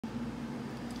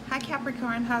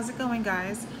Capricorn, how's it going,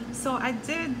 guys? So I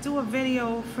did do a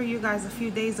video for you guys a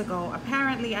few days ago.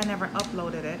 Apparently I never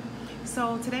uploaded it.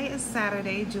 So today is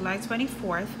Saturday, July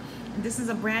 24th, and this is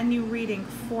a brand new reading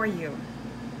for you.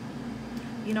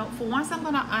 You know, for once I'm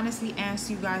gonna honestly ask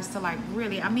you guys to I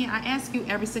ask you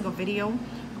every single video.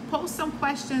 Post some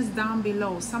questions down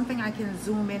below, something I can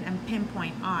zoom in and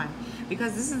pinpoint on,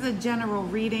 because this is a general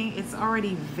reading. It's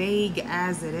already vague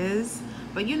as it is,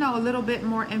 but you know, a little bit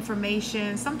more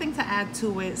information, something to add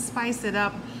to it, spice it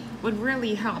up, would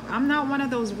really help. I'm not one of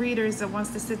those readers that wants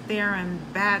to sit there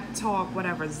and bad talk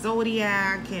whatever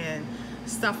zodiac and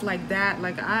stuff like that.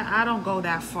 Like I don't go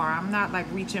that far. I'm not like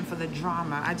reaching for the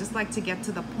drama. I just like to get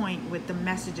to the point with the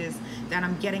messages that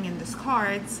I'm getting in these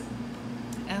cards,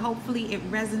 and hopefully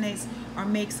it resonates or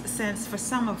makes sense for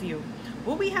some of you.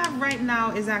 What we have right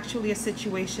now is actually a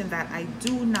situation that I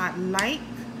do not like,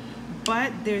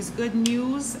 but there's good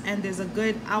news and there's a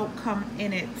good outcome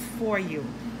in it for you.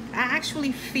 I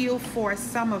actually feel for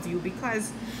some of you,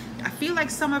 because I feel like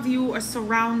some of you are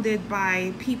surrounded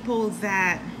by people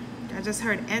that, I just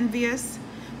heard envious,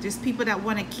 just people that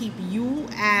want to keep you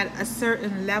at a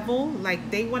certain level. Like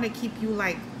they want to keep you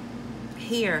like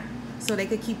here so they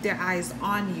could keep their eyes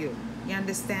on you. You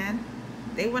understand?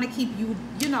 They want to keep you,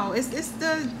 you know, it's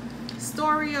the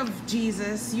story of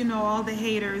Jesus, you know, all the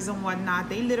haters and whatnot.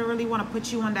 They literally want to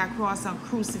put you on that cross and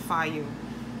crucify you.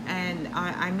 And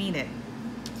I mean it.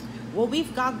 What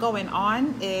we've got going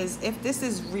on is, if this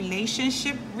is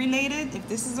relationship related, if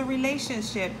this is a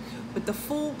relationship, with the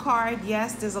Fool card,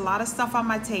 yes, there's a lot of stuff on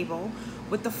my table.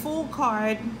 With the Fool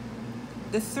card,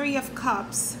 the Three of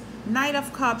Cups, Knight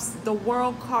of Cups, the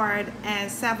World card, and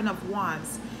Seven of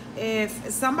Wands. If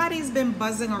somebody's been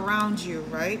buzzing around you,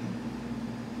 right?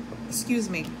 Excuse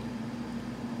me.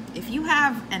 If you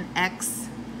have an ex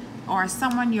or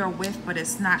someone you're with, but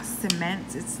it's not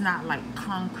cement, it's not like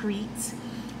concrete,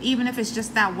 even if it's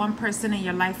just that one person in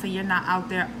your life and you're not out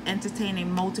there entertaining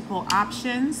multiple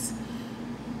options,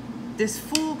 this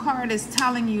Fool card is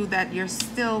telling you that you're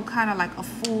still kind of like a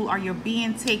fool, or you're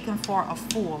being taken for a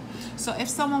fool. So if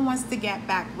someone wants to get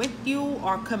back with you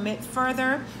or commit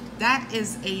further, that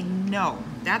is a no.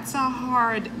 That's a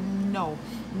hard no.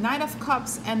 Knight of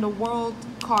Cups and the World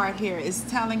card here is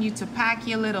telling you to pack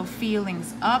your little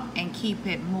feelings up and keep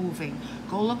it moving.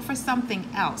 Go look for something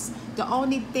else. The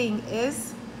only thing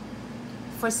is,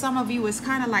 for some of you, it's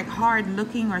kind of like hard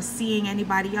looking or seeing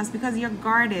anybody else, because you're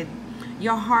guarded.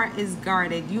 Your heart is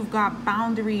guarded. You've got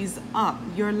boundaries up.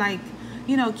 You're like,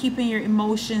 you know, keeping your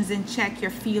emotions in check, your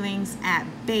feelings at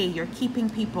bay. You're keeping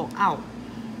people out,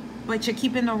 but you're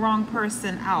keeping the wrong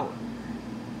person out,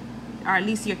 or at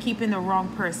least you're keeping the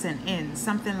wrong person in,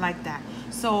 something like that.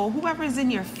 So whoever is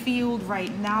in your field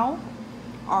right now,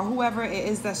 or whoever it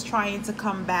is that's trying to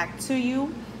come back to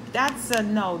you, that's a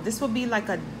no. This would be like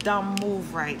a dumb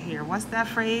move right here. What's that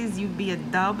phrase? You'd be a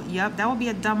dub. Yep, that would be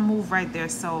a dumb move right there.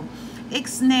 So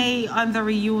ixnay on the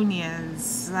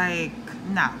reunions. Like,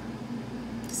 no.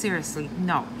 Seriously,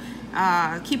 no.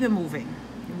 Keep it moving.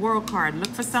 World card. Look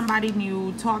for somebody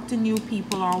new. Talk to new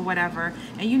people or whatever.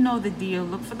 And you know the deal.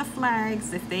 Look for the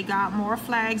flags. If they got more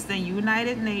flags than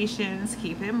United Nations,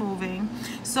 keep it moving.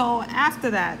 So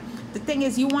after that, the thing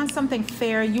is, you want something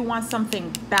fair. You want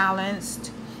something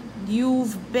balanced.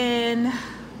 You've been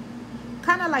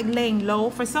kind of like laying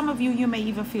low. For some of you, you may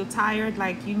even feel tired,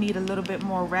 like you need a little bit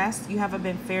more rest. You haven't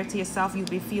been fair to yourself. You've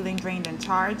been feeling drained and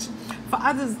charged. For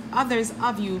others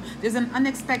of you, there's an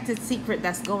unexpected secret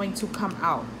that's going to come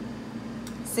out.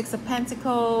 Six of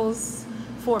Pentacles,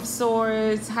 Four of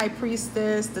Swords, High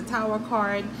Priestess, the Tower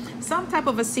card. Some type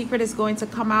of a secret is going to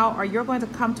come out, or you're going to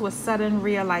come to a sudden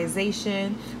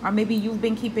realization, or maybe you've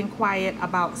been keeping quiet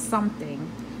about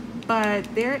something.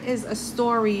 But there is a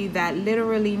story that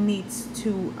literally needs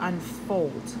to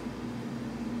unfold.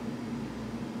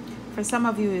 For some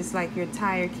of you, it's like you're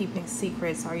tired keeping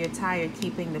secrets, or you're tired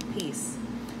keeping the peace.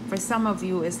 For some of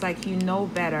you, it's like you know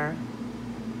better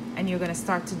and you're going to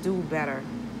start to do better.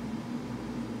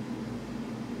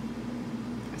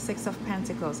 Six of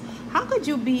Pentacles. How could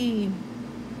you be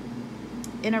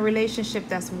in a relationship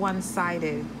that's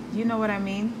one-sided? You know what I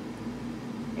mean?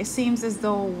 It seems as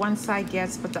though one side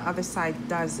gets, but the other side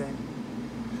doesn't.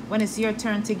 When it's your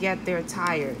turn to get, they're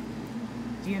tired.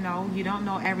 You know, you don't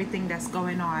know everything that's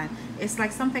going on. It's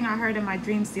like something I heard in my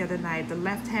dreams the other night. The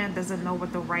left hand doesn't know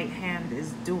what the right hand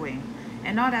is doing.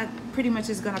 And all that pretty much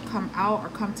is going to come out or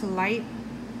come to light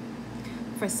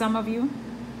for some of you.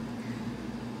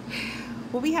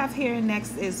 What we have here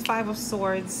next is Five of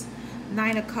Swords,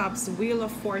 Nine of Cups, Wheel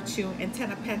of Fortune, and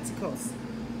Ten of Pentacles.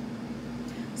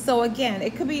 So again,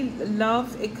 it could be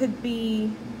love, it could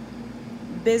be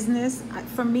business,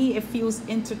 for me, it feels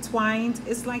intertwined.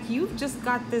 It's like you've just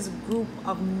got this group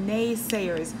of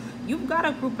naysayers. You've got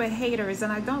a group of haters,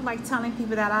 and I don't like telling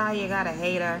people that, you got a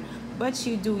hater, but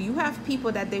you do. You have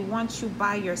people that they want you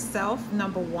by yourself,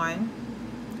 number one.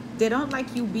 They don't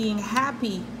like you being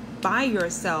happy by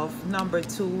yourself, number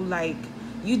two. Like,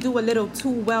 you do a little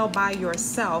too well by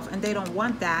yourself, and they don't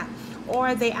want that.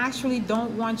 Or they actually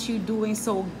don't want you doing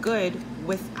so good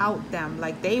without them.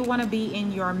 Like, they want to be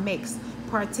in your mix,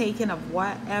 partaking of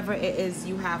whatever it is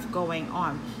you have going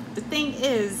on. The thing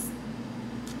is,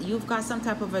 you've got some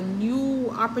type of a new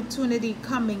opportunity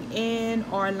coming in,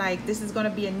 or like this is going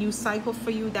to be a new cycle for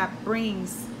you that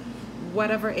brings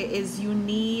whatever it is you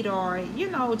need, or you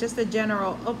know, just a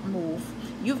general up move.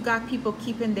 You've got people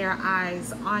keeping their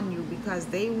eyes on you because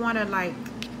they want to like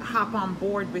hop on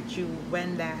board with you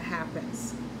when that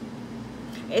happens.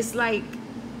 It's like,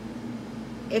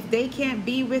 if they can't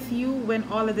be with you when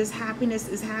all of this happiness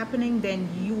is happening, then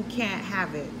you can't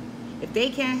have it. If they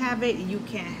can't have it, you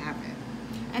can't have it.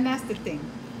 And that's the thing.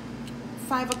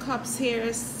 5 of Cups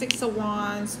here, 6 of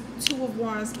Wands, 2 of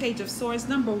Wands, Page of Swords.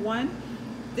 Number one,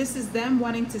 this is them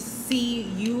wanting to see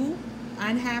you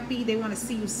unhappy. They want to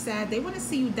see you sad. They want to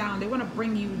see you down. They want to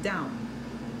bring you down.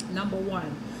 Number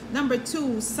one. Number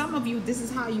two, some of you, this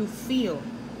is how you feel.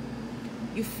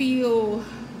 You feel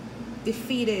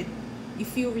defeated. You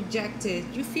feel rejected.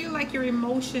 You feel like your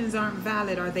emotions aren't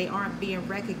valid, or they aren't being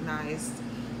recognized.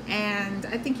 And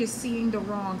I think you're seeing the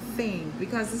wrong thing,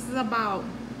 because this is about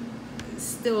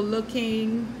still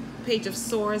looking. Page of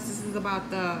Swords, this is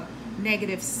about the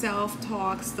negative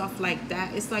self-talk, stuff like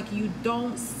that. It's like you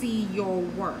don't see your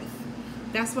worth.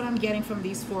 That's what I'm getting from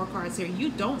these 4 cards here. You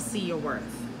don't see your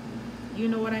worth. You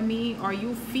know what I mean? Or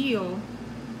you feel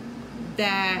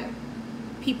that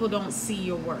people don't see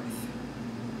your worth.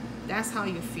 That's how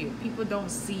you feel. People don't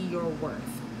see your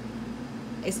worth.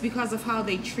 It's because of how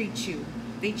they treat you.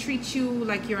 They treat you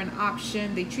like you're an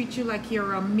option. They treat you like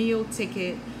you're a meal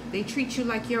ticket. They treat you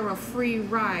like you're a free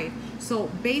ride. So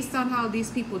based on how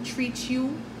these people treat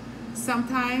you,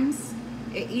 sometimes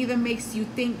it either makes you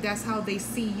think that's how they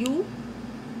see you,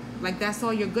 like that's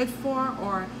all you're good for,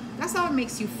 or that's how it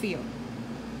makes you feel.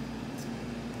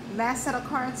 Last set of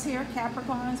cards here,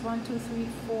 Capricorns. 1, 2, 3,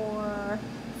 4,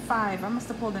 5. I must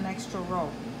have pulled an extra row.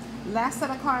 Last set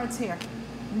of cards here.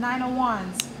 9 of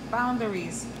Wands,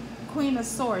 boundaries. Queen of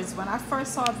Swords. When I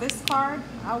first saw this card,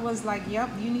 I was like, yep,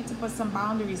 you need to put some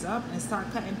boundaries up and start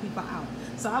cutting people out.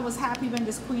 So I was happy when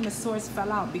this Queen of Swords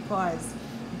fell out, because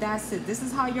that's it. This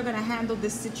is how you're going to handle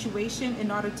this situation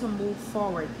in order to move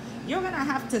forward. You're going to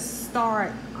have to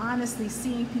start honestly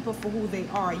seeing people for who they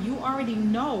are. You already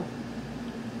know,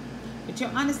 but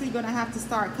you're honestly going to have to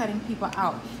start cutting people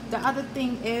out. The other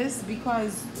thing is,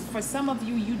 because for some of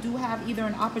you, you do have either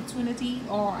an opportunity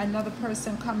or another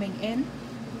person coming in.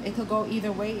 It could go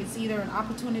either way. It's either an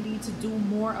opportunity to do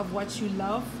more of what you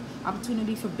love,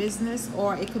 opportunity for business,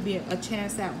 or it could be a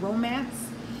chance at romance.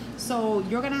 So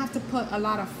you're going to have to put a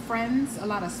lot of friends, a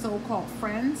lot of so-called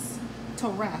friends, to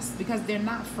rest, because they're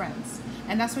not friends.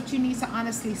 And that's what you need to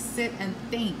honestly sit and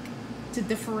think, to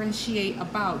differentiate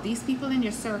about. These people in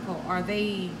your circle, are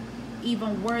they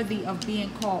even worthy of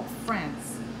being called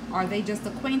friends? Are they just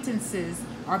acquaintances?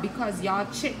 Or because y'all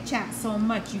chit-chat so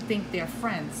much, you think they're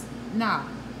friends? Nah.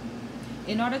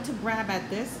 In order to grab at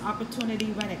this opportunity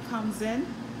when it comes in,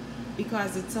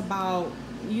 because it's about,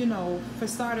 you know, for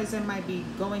starters, it might be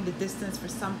going the distance for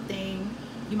something.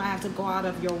 You might have to go out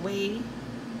of your way,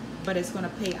 but it's going to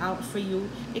pay out for you.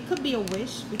 It could be a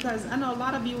wish, because I know a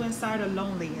lot of you inside are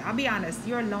lonely. I'll be honest,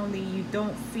 you're lonely. You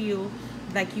don't feel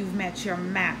like you've met your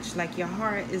match. Like your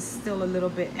heart is still a little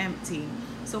bit empty.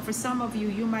 So for some of you,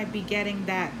 you might be getting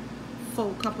that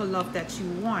full cup of love that you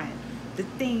want. The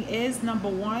thing is, number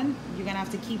one, you're going to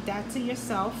have to keep that to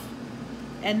yourself.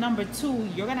 And number two,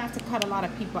 you're going to have to cut a lot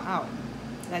of people out.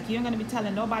 Like, you're going to be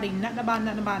telling nobody nothing about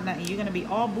nothing. You're going to be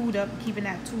all booed up, keeping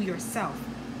that to yourself.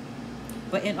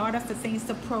 But in order for things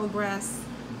to progress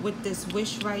with this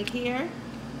wish right here,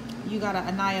 you got to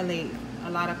annihilate a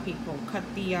lot of people. Cut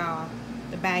the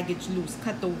baggage loose.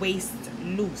 Cut the waste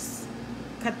loose.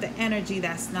 Cut the energy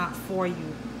that's not for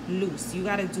you loose. You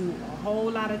got to do a whole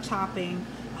lot of chopping,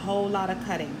 a whole lot of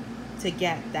cutting to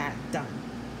get that done.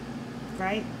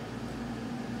 Right?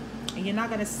 And you're not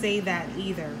going to say that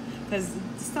either, because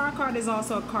the Star card is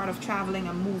also a card of traveling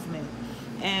and movement.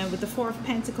 And with the Four of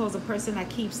Pentacles, a person that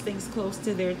keeps things close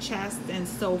to their chest and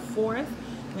so forth.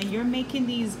 When you're making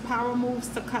these power moves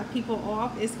to cut people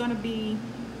off, it's going to be,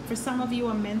 for some of you,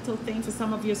 a mental thing. For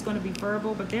some of you, it's going to be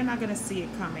verbal, but they're not going to see it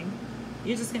coming.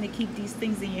 You're just going to keep these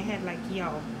things in your head like,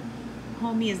 yo,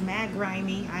 homie is mad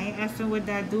grimy. I ain't effing with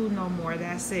that dude no more.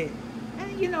 That's it.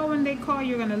 And you know, when they call,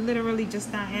 you're gonna literally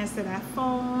just not answer that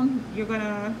phone. You're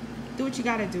gonna do what you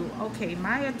gotta do. Okay,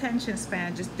 my attention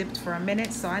span just dipped for a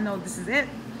minute, so I know this is it.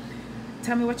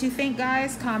 Tell me what you think,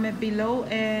 guys. Comment below,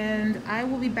 and I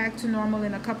will be back to normal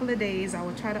in a couple of days. I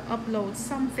will try to upload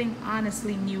something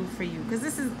honestly new for you, because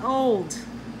this is old.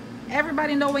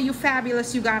 Everybody know when you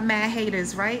fabulous, you got mad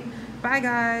haters, right? Bye,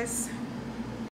 guys.